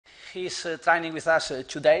He's training with us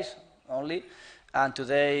 2 days only, and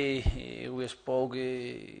today we spoke.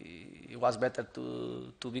 It was better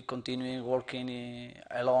to be continuing working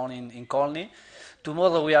alone in Colney.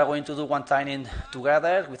 Tomorrow we are going to do one training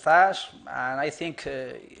together with us, and I think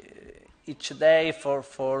each day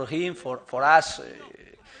for him, for us,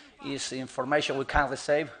 is information we can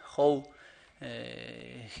receive how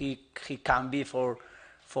he can be for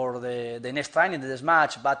the next training, the next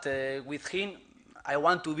match. But with him, I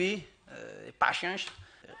want to be patient.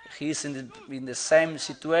 He's in the same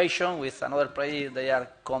situation with another player. They are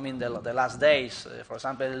coming the last days. For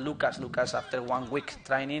example, Lucas after 1 week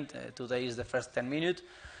training, today is the first 10 minutes,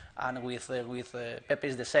 and with Pepe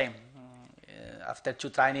is the same. After 2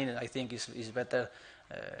 training, I think it's better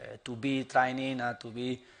to be training and to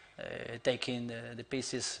be taking the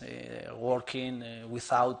pieces, working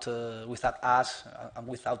without us and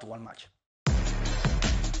without one match.